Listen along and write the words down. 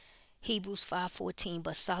Hebrews 5:14,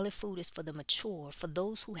 but solid food is for the mature, for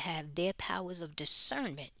those who have their powers of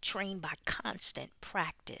discernment trained by constant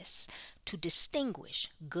practice to distinguish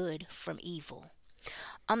good from evil.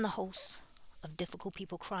 I'm the host of Difficult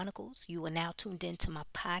People Chronicles. You are now tuned in to my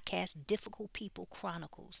podcast, Difficult People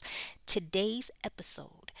Chronicles. Today's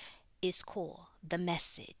episode is called The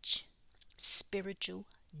Message: Spiritual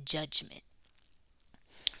Judgment.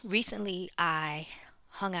 Recently, I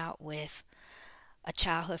hung out with a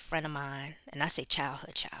childhood friend of mine, and I say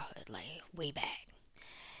childhood, like way back.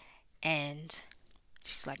 And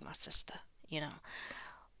she's like my sister, you know.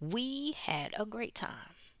 We had a great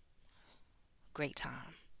time,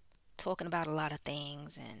 talking about a lot of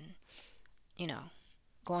things and, you know,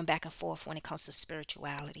 going back and forth when it comes to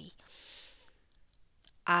spirituality.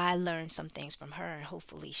 I learned some things from her, and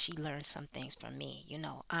hopefully she learned some things from me.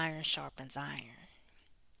 Iron sharpens iron.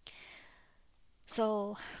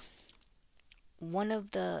 So,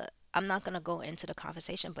 I'm not going to go into the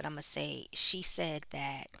conversation, but I'm going to say she said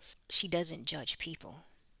that she doesn't judge people.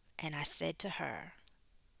 And I said to her,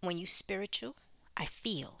 when you spiritual, I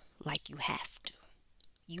feel like you have to.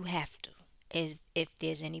 You have to. If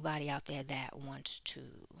there's anybody out there that wants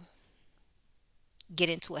to get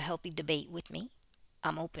into a healthy debate with me,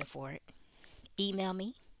 I'm open for it. Email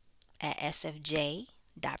me at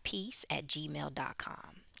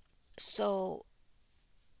sfj.peace@gmail.com. So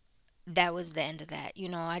that was the end of that.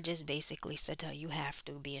 I just basically said to her, you have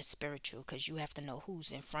to be a spiritual because you have to know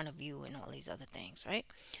who's in front of you and all these other things, right?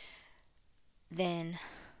 Then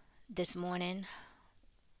this morning,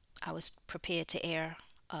 I was prepared to air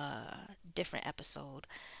a different episode,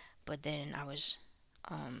 but then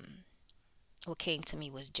what came to me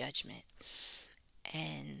was judgment.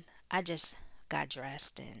 And I just got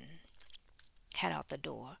dressed and head out the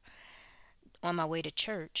door. On my way to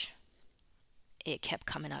church, it kept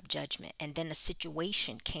coming up judgment. And then a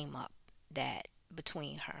situation came up that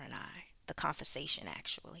between her and I, the conversation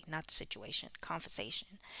actually, not the situation,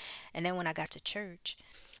 conversation. And then when I got to church,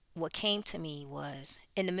 what came to me was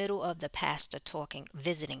in the middle of the pastor talking,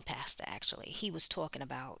 visiting pastor actually, he was talking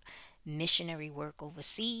about missionary work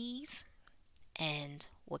overseas. And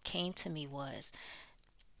what came to me was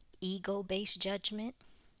ego based judgment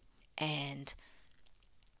and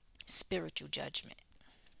spiritual judgment.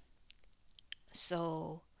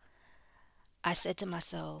 So I said to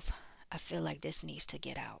myself, I feel like this needs to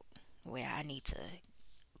get out, where I need to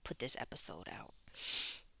put this episode out.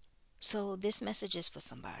 So this message is for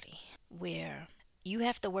somebody where you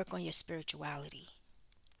have to work on your spirituality: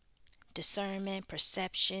 discernment,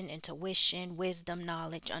 perception, intuition, wisdom,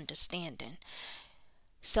 knowledge, understanding.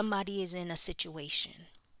 Somebody is in a situation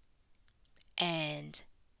and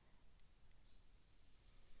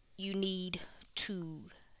you need to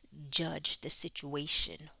judge the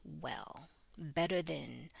situation well, better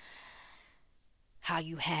than how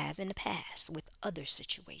you have in the past with other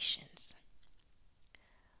situations.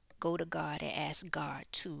 Go to God and ask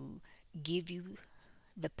God to give you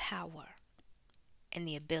the power and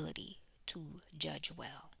the ability to judge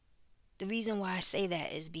well. The reason why I say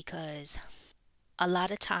that is because a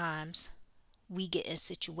lot of times we get in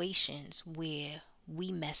situations where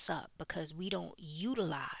we mess up because we don't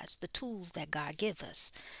utilize the tools that God give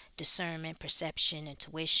us: discernment, perception,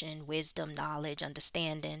 intuition, wisdom, knowledge,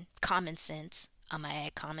 understanding, common sense. I'm going to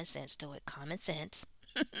add common sense to it. Common sense.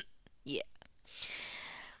 Yeah.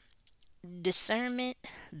 Discernment,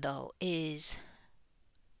 though, is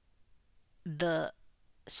the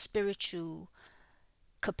spiritual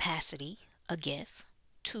capacity, a gift,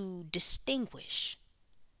 to distinguish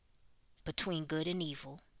between good and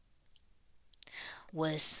evil,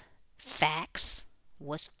 was facts,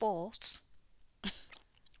 was false,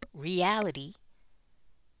 reality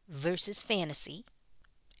versus fantasy,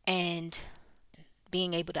 and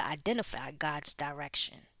being able to identify God's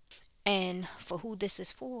direction. And for who this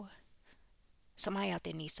is for, somebody out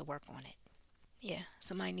there needs to work on it. Yeah,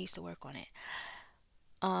 somebody needs to work on it.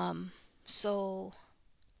 So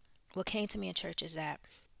what came to me in church is that,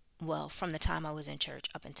 well, from the time I was in church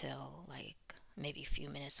up until like maybe a few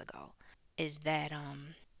minutes ago, is that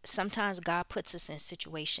sometimes God puts us in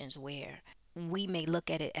situations where we may look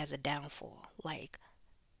at it as a downfall. Like,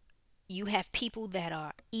 you have people that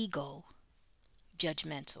are ego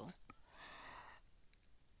judgmental,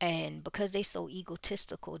 and because they so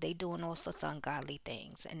egotistical, they doing all sorts of ungodly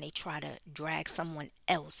things, and they try to drag someone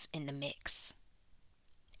else in the mix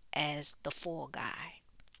as the fall guy,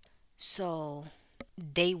 so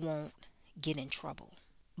they won't get in trouble.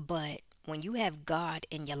 But when you have God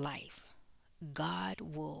in your life, God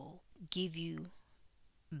will give you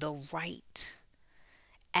the right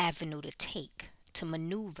avenue to take to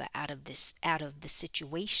maneuver out of the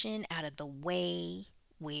situation, out of the way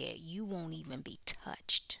where you won't even be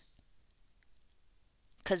touched.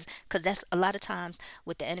 Cuz that's a lot of times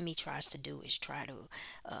what the enemy tries to do is try to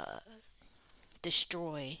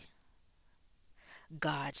destroy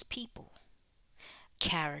God's people,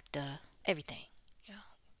 character, everything. You know,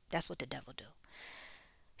 that's what the devil do.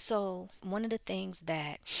 So, one of the things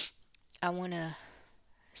that I want to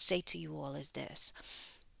say to you all is this.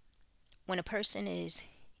 When a person is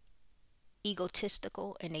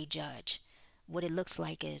egotistical and they judge, what it looks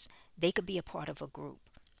like is they could be a part of a group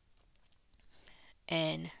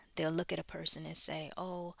and they'll look at a person and say,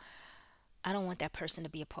 "Oh, I don't want that person to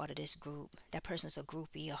be a part of this group. That person's a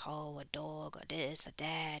groupie, a hoe, a dog, or this, a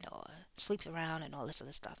dad, or sleeps around and all this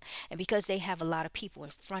other stuff." And because they have a lot of people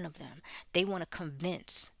in front of them, they want to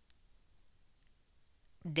convince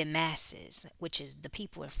the masses, which is the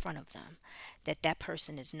people in front of them, that that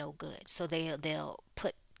person is no good. So they'll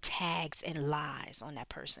put tags and lies on that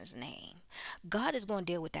person's name. God is going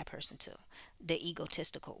to deal with that person too, the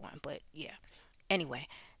egotistical one. But yeah, anyway,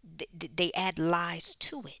 they add lies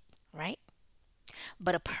to it, right?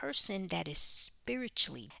 But a person that is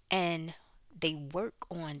spiritually and they work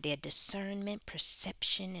on their discernment,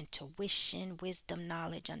 perception, intuition, wisdom,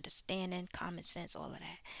 knowledge, understanding, common sense, all of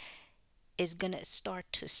that, is going to start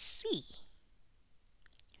to see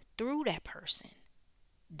through that person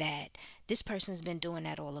that this person's been doing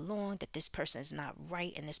that all along, that this person is not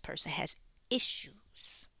right, and this person has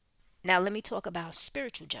issues. Now, let me talk about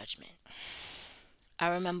spiritual judgment. I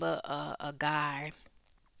remember a guy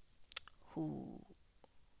who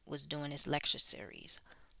was doing this lecture series,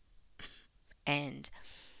 and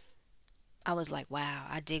I was like, wow,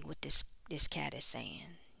 I dig what this cat is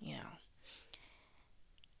saying, you know.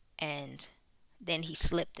 And then he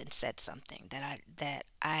slipped and said something that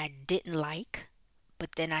I didn't like,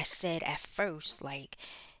 but then I said at first, like,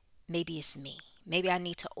 maybe it's me. Maybe I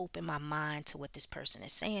need to open my mind to what this person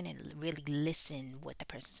is saying and really listen what the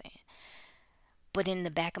person's saying. But in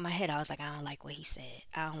the back of my head, I was like, I don't like what he said.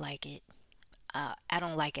 I don't like it. I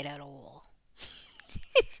don't like it at all.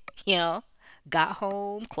 You know, got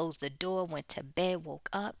home, closed the door, went to bed, woke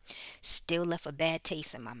up, still left a bad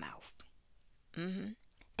taste in my mouth.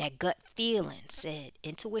 That gut feeling said,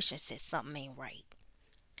 intuition said something ain't right.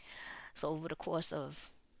 So over the course of,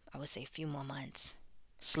 I would say, a few more months,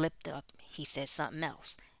 slipped up. He said something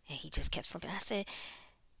else, and he just kept slipping. I said,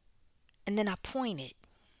 and then I pointed.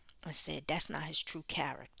 I said, that's not his true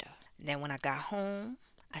character. And then when I got home,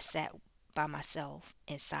 I sat by myself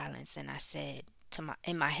in silence, and I said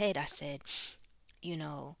in my head, I said, you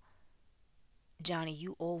know, Johnny,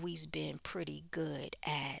 you always been pretty good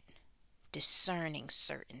at discerning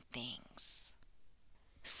certain things.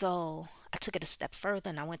 So I took it a step further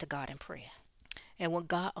and I went to God in prayer. And when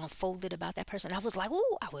God unfolded about that person, I was like,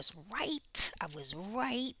 "Ooh, I was right. I was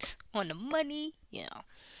right on the money, you know."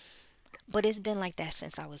 But it's been like that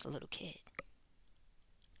since I was a little kid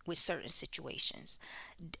with certain situations.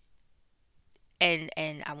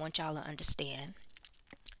 And I want y'all to understand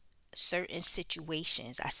certain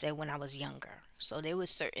situations I said when I was younger. So there was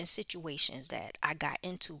certain situations that I got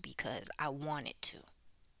into because I wanted to.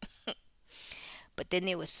 But then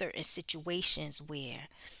there were certain situations where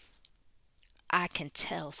I can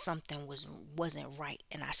tell something wasn't right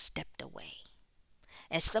and I stepped away.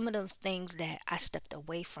 And some of those things that I stepped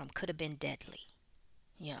away from could have been deadly.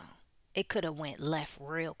 You know, it could have went left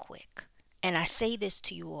real quick. And I say this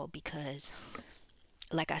to you all because,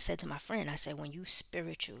 like I said to my friend, I said when you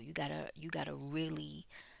spiritual, you gotta really,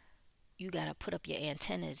 you gotta put up your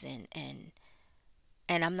antennas and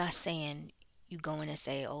I'm not saying you go in and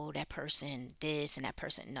say, oh, that person this and that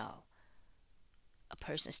person, no. A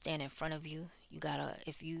person stand in front of you, you gotta,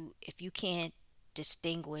 if you can't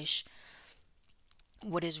distinguish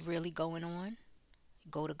what is really going on,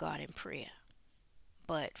 go to God in prayer.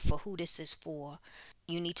 But for who this is for,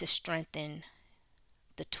 you need to strengthen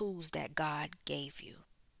the tools that God gave you.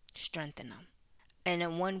 Strengthen them. And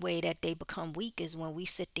then one way that they become weak is when we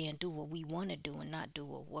sit there and do what we want to do and not do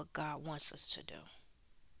what God wants us to do.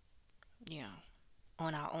 You know,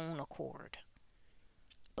 on our own accord.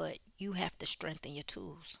 But you have to strengthen your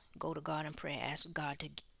tools. Go to God in prayer. Ask God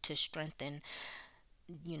to strengthen,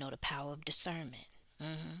 the power of discernment.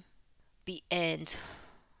 And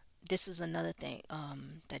this is another thing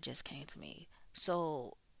that just came to me.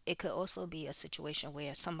 So it could also be a situation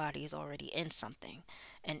where somebody is already in something,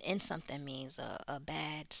 and in something means a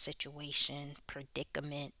bad situation,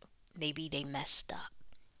 predicament. Maybe they messed up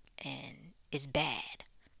and it's bad.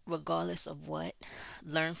 Regardless of what,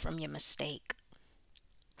 learn from your mistake.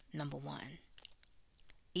 Number one,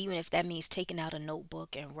 even if that means taking out a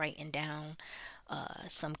notebook and writing down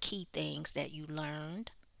some key things that you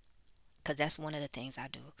learned, because that's one of the things I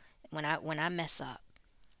do. When I mess up,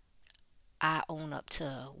 I own up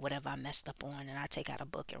to whatever I messed up on, and I take out a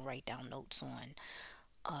book and write down notes on,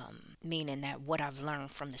 meaning that what I've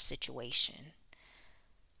learned from the situation,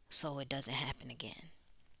 so it doesn't happen again.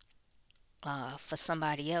 For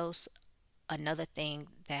somebody else, another thing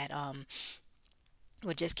that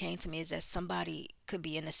what just came to me is that somebody could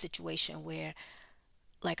be in a situation where,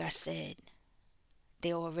 like I said,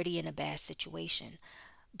 they're already in a bad situation.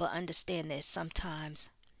 But understand that sometimes,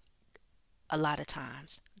 a lot of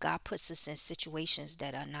times, God puts us in situations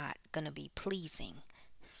that are not going to be pleasing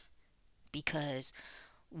because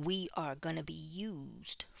we are going to be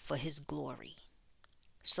used for His glory.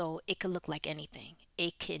 So it could look like anything.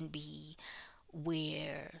 It can be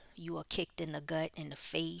where you are kicked in the gut, in the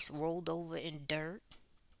face, rolled over in dirt,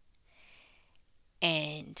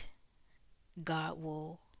 and God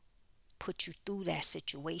will put you through that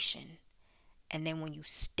situation. And then when you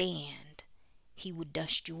stand, He would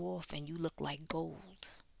dust you off and you look like gold.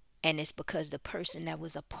 And it's because the person that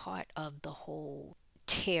was a part of the whole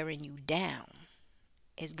tearing you down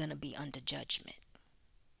is going to be under judgment.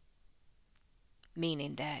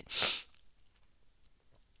 Meaning that,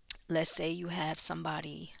 let's say you have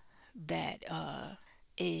somebody that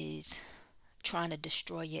is trying to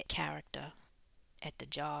destroy your character at the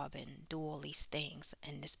job and do all these things,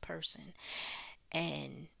 and this person,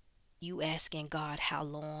 and you asking God how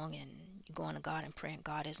long, and you going to God and praying,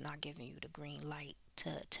 God is not giving you the green light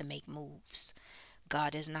to make moves.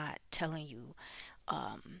 God is not telling you,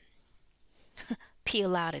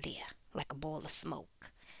 peel out of there like a ball of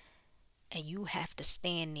smoke. And you have to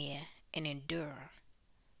stand there and endure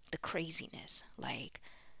the craziness. Like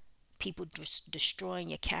people just destroying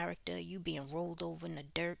your character, you being rolled over in the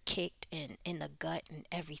dirt, kicked and in the gut and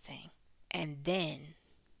everything. And then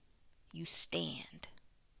you stand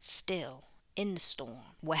still in the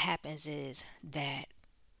storm. What happens is that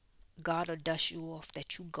God will dust you off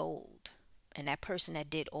that you gold. And that person that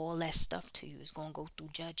did all that stuff to you is going to go through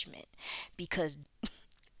judgment because,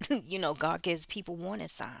 God gives people warning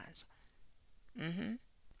signs.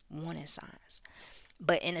 Warning signs.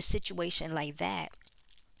 But in a situation like that,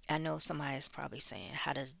 I know somebody is probably saying,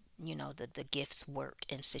 how does, the gifts work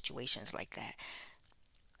in situations like that?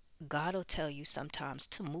 God will tell you sometimes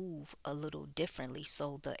to move a little differently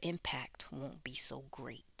so the impact won't be so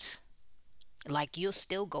great. Like you'll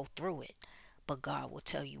still go through it, but God will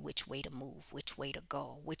tell you which way to move, which way to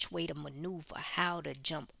go, which way to maneuver, how to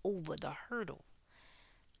jump over the hurdle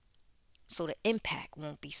so the impact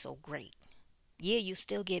won't be so great. Yeah, you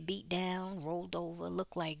still get beat down, rolled over,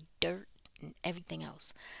 look like dirt and everything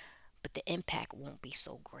else, but the impact won't be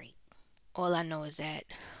so great. All I know is that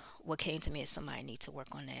what came to me is somebody need to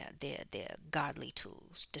work on their godly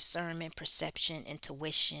tools, discernment, perception,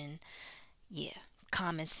 intuition, yeah,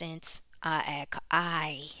 common sense. I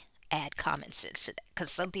add common sense to that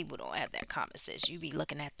because some people don't have that common sense. You be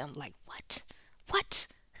looking at them like, what?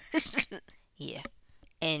 Yeah,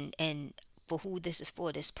 and for who this is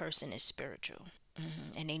for, this person is spiritual,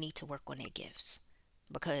 and they need to work on their gifts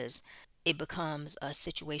because it becomes a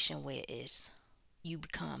situation where it's you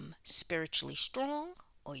become spiritually strong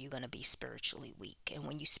or you're going to be spiritually weak. And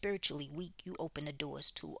when you're spiritually weak, you open the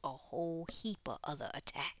doors to a whole heap of other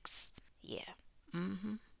attacks. Yeah.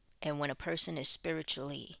 And when a person is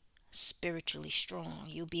spiritually strong,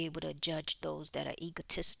 you'll be able to judge those that are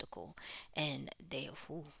egotistical, and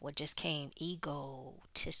what just came,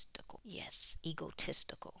 egotistical. Yes,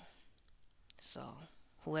 egotistical. So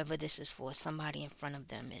whoever this is for, somebody in front of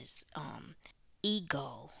them is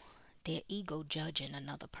ego. Their ego judging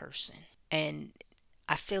another person. And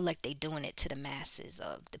I feel like they're doing it to the masses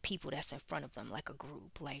of the people that's in front of them, like a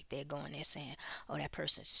group. Like they're going there saying, "Oh, that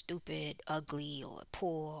person's stupid, ugly, or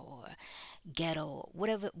poor, or ghetto,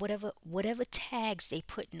 whatever tags they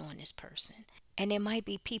putting on this person." And there might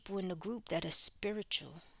be people in the group that are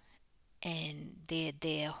spiritual, and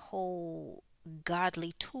their whole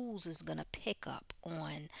godly tools is gonna pick up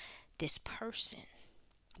on this person,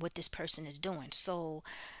 what this person is doing. So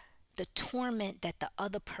the torment that the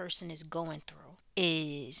other person is going through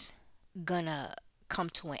is gonna come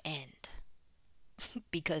to an end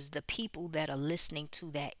because the people that are listening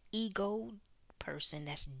to that ego person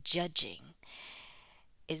that's judging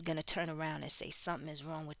is gonna turn around and say something is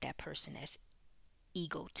wrong with that person that's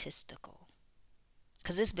egotistical,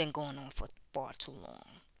 because it's been going on for far too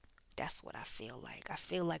long. That's what I feel like. I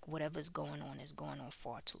feel like whatever's going on is going on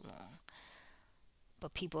far too long,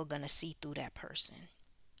 but people are gonna see through that person.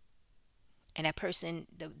 And that person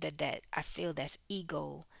that I feel that's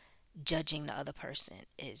ego judging the other person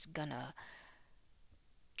is gonna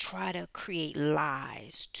try to create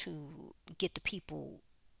lies to get the people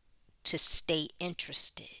to stay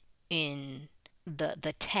interested in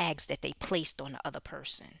the tags that they placed on the other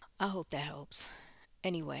person. I hope that helps.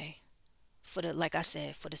 Anyway, for the like I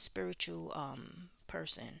said, for the spiritual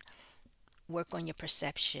person, work on your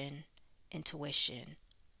perception, intuition,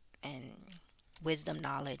 and wisdom,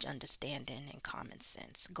 knowledge, understanding, and common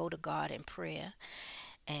sense. Go to God in prayer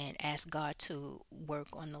and ask God to work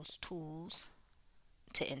on those tools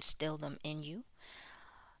to instill them in you.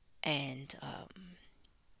 And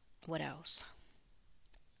what else?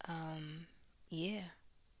 Yeah.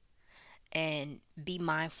 And be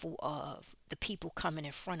mindful of the people coming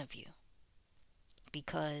in front of you,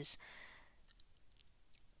 because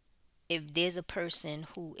if there's a person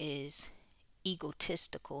who is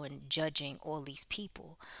egotistical and judging all these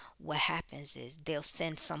people, what happens is they'll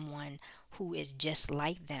send someone who is just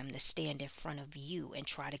like them to stand in front of you and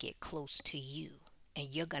try to get close to you. And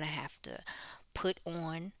you're going to have to put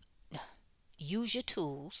on, use your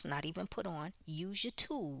tools, not even put on, use your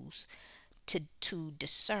tools to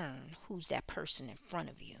discern who's that person in front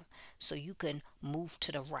of you, so you can move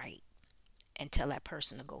to the right and tell that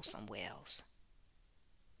person to go somewhere else.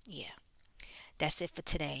 Yeah, that's it for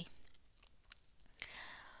today.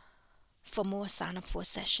 For more, sign up for a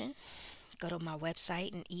session. Go to my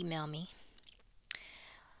website and email me.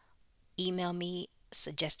 Email me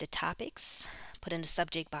suggested topics. Put in the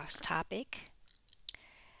subject box topic.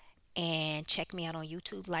 And check me out on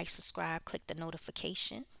YouTube. Like, subscribe, click the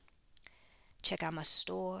notification. Check out my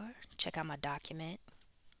store. Check out my document.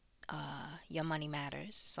 Your Money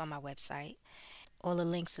Matters. It's on my website. All the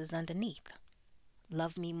links is underneath.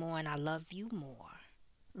 Love me more and I love you more.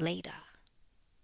 Later.